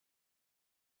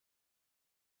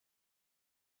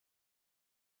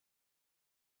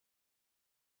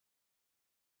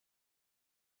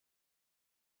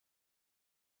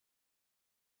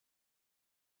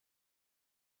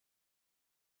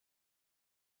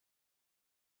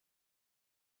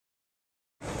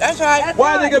That's right.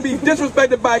 Why are they going to be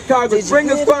disrespected by Congress? Bring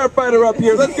this firefighter up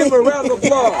here. Let's give him a round of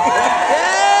applause.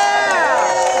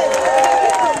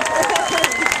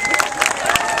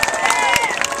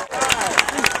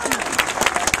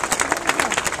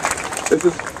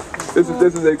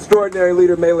 This is extraordinary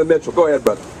leader Mahlon Mitchell. Go ahead,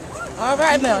 brother. All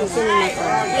right, Mahlon.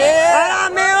 Yeah. Right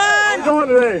on, Mahlon. How you doing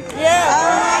today?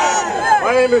 Yeah.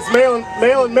 My name is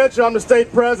Mahlon Mitchell. I'm the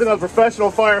state president of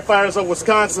Professional Firefighters of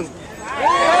Wisconsin. We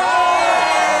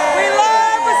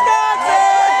love Wisconsin.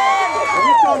 When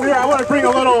you come here, I want to bring a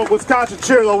little Wisconsin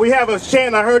cheer, though. We have a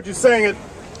chant. I heard you saying it.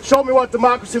 Show me what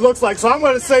democracy looks like. So I'm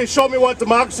going to say, show me what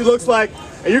democracy looks like.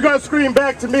 And you're going to scream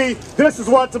back to me, this is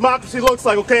what democracy looks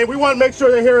like, okay? We want to make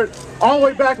sure they hear it all the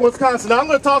way back in Wisconsin. Now, I'm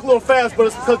going to talk a little fast, but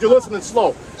it's because you're listening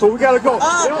slow. So we got to go.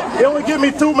 They only give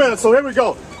me 2 minutes, so here we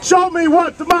go. Show me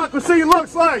what democracy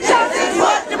looks like. Show me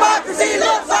what democracy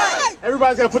looks like.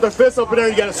 Everybody's got to put their fists up in there.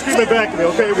 You got to scream it back to me,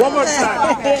 okay? One more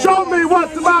time. Show me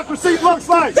what democracy looks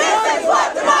like. This is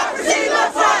what democracy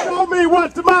looks like. Show me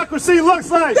what democracy looks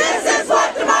like. This is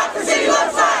what democracy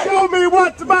looks like. Show me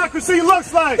what democracy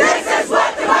looks like. This is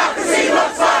what democracy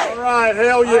looks like. All right,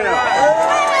 hell yeah.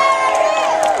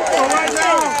 So right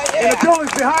now, in the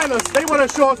buildings behind us, they want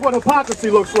to show us what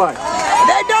hypocrisy looks like.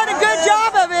 They've done a good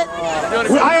job of it.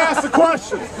 I asked the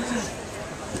question.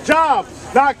 Jobs,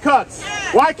 not cuts.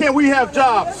 Why can't we have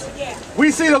jobs?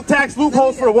 We see the tax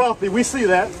loopholes for the wealthy. We see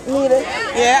that.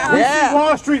 Yeah. We see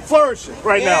Wall Street flourishing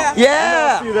right now.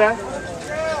 Yeah. We see that.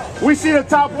 We see the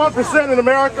top 1% in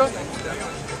America.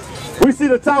 We see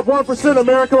the top 1% in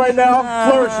America right now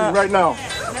flourishing right now.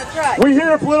 That's right. We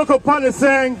hear political pundits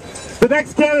saying the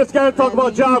next candidate's got to talk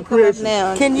about job creation.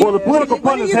 Can you, well, the political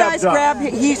pundits you have guys jobs. grab?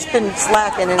 He's been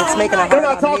slacking, and it's making it They're hard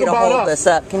not on me talking to about hold us. this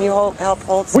up. Can you help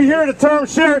hold? We hear the term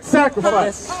shared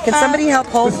sacrifice. Can somebody help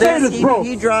hold The state this? is broke.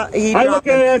 He I dropped look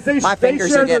at it as they my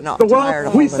fingers share are getting the tired wealth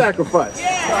of we holding. sacrifice.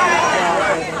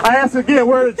 I asked again,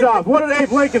 where are the jobs? What did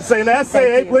Abe Lincoln say? And I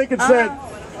say Abe Lincoln said,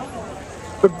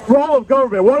 the role of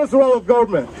government. What is the role of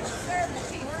government?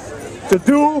 To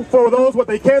do for those what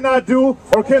they cannot do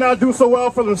or cannot do so well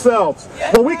for themselves.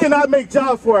 But we cannot make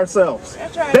jobs for ourselves.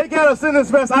 They got us in this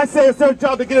mess. I say it's their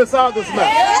job to get us out of this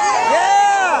mess.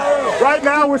 Right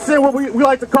now we're seeing what we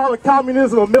like to call the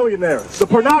communism of millionaires, the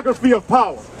pornography of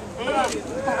power.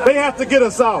 They have to get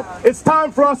us out. It's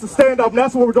time for us to stand up, and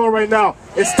that's what we're doing right now.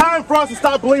 It's time for us to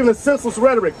stop believing the senseless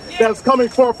rhetoric that is coming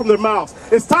forth from their mouths.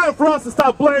 It's time for us to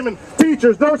stop blaming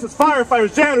teachers, nurses,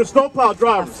 firefighters, janitors, snowplow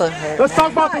drivers. Let's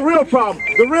talk about the real problem,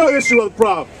 the real issue of the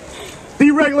problem.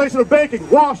 Deregulation of banking,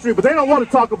 Wall Street, but they don't want to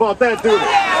talk about that, do they?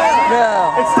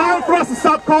 No. It's time for us to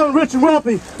stop calling rich and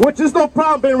wealthy, which is no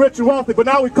problem being rich and wealthy, but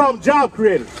now we call them job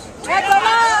creators. That's a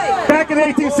lie. Back in the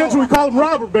 18th century, we called them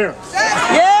robber barons.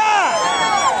 Yeah.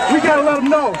 We gotta let them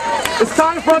know. It's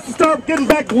time for us to start getting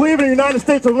back to believing in the United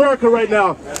States of America right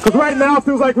now. Because right now it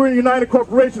feels like we're in the United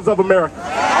Corporations of America.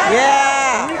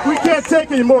 Yeah. We can't take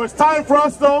it anymore. It's time for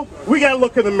us, though, we gotta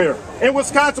look in the mirror. In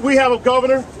Wisconsin, we have a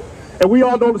governor, and we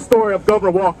all know the story of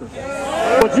Governor Walker.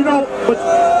 But you know, but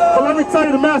let me tell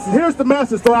you the message. Here's the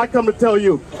message that I come to tell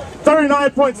you.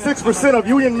 39.6% of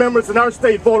union members in our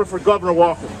state voted for Governor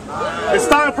Walker. It's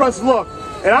time for us to look.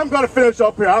 And I'm going to finish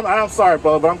up here. I'm sorry,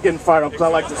 brother, but I'm getting fired up because I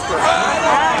like this stuff.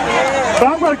 But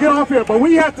I'm going to get off here. But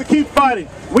we have to keep fighting.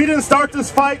 We didn't start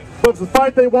this fight, but it's a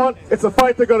fight they want. It's a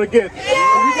fight they're going to get.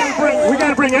 And we got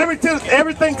to bring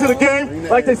everything to the game,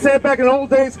 like they said back in the old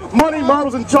days. Money,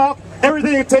 marbles, and chalk.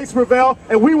 Everything it takes to prevail,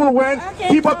 and we will win.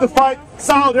 Keep up the fight.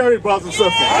 Solidarity, brothers and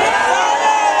sisters.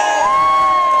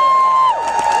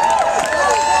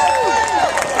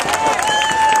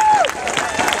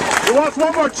 We watch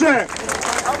one more chant.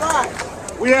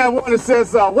 We have one that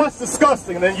says, what's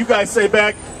disgusting? And then you guys say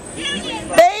back,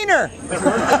 Boehner.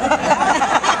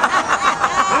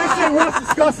 I say what's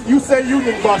disgusting, you say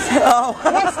union busting. Oh.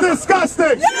 What's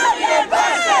disgusting? Union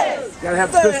busting. You gotta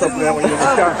have the fist up there when you're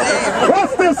disgusting.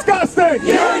 What's disgusting?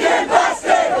 Union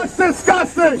busting. What's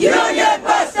disgusting? Union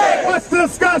busting. What's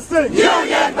disgusting?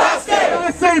 Union busting.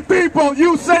 I say people,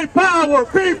 you say power.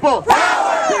 People.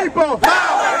 Power. People. Power.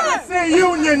 I say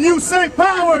union, you say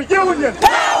power. Union.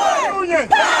 Power. Union.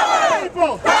 Power.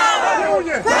 People. Power.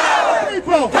 Union. Power.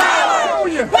 People. Power.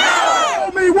 Union.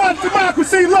 Power. Show me what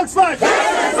democracy looks like. This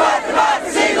is what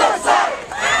democracy looks like.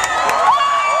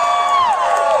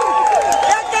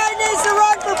 That guy needs to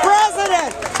run for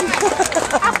president.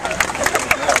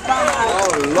 Oh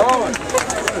Lord!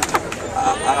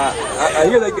 I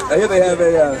hear they have a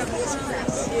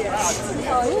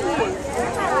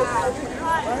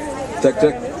check.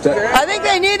 I think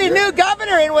they need a new governor.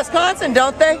 governor in Wisconsin,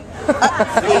 don't they?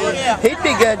 He'd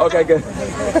be good. Okay, good.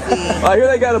 I hear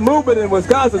they got a movement in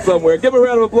Wisconsin somewhere. Give a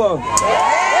round of applause.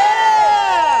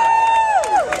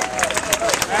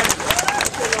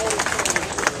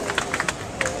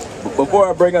 Before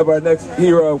I bring up our next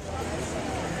hero,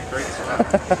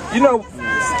 you know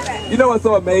what's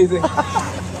so amazing?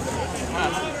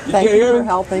 You can't hear me?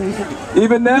 Helping.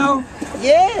 Even now?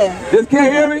 Yeah. Just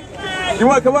can't hear me? You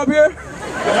want to come up here?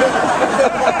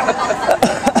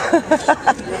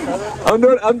 I'm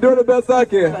doing the best I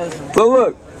can. So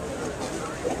look,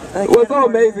 what's so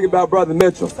amazing about Brother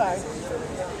Mitchell,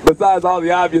 besides all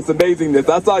the obvious amazingness,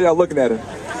 I saw y'all looking at him.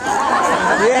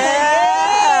 Yeah.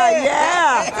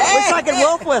 Looks like a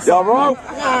wolf whistle. Y'all wrong?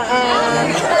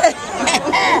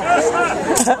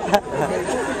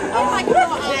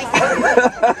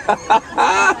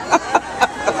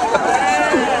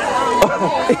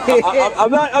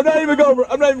 I'm not even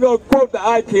gonna quote the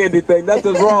eye candy thing. That's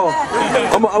just wrong.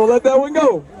 I'm gonna let that one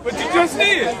go. But you just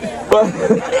did. But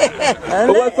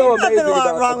what's so amazing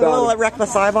Nothing wrong with a little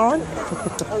reckless eyeballing.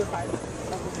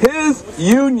 His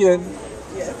union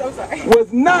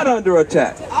was not under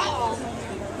attack.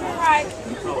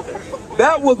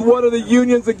 That was one of the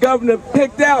unions the governor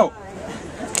picked out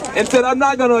and said, I'm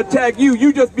not going to attack you,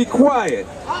 you just be quiet.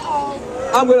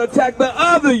 I'm going to attack the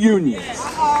other unions.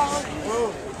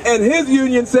 And his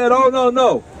union said, oh,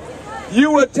 no.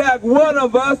 You attack one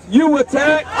of us, you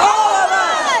attack all of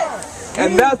us.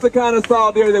 And that's the kind of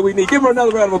solidarity that we need. Give her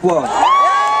another round of applause.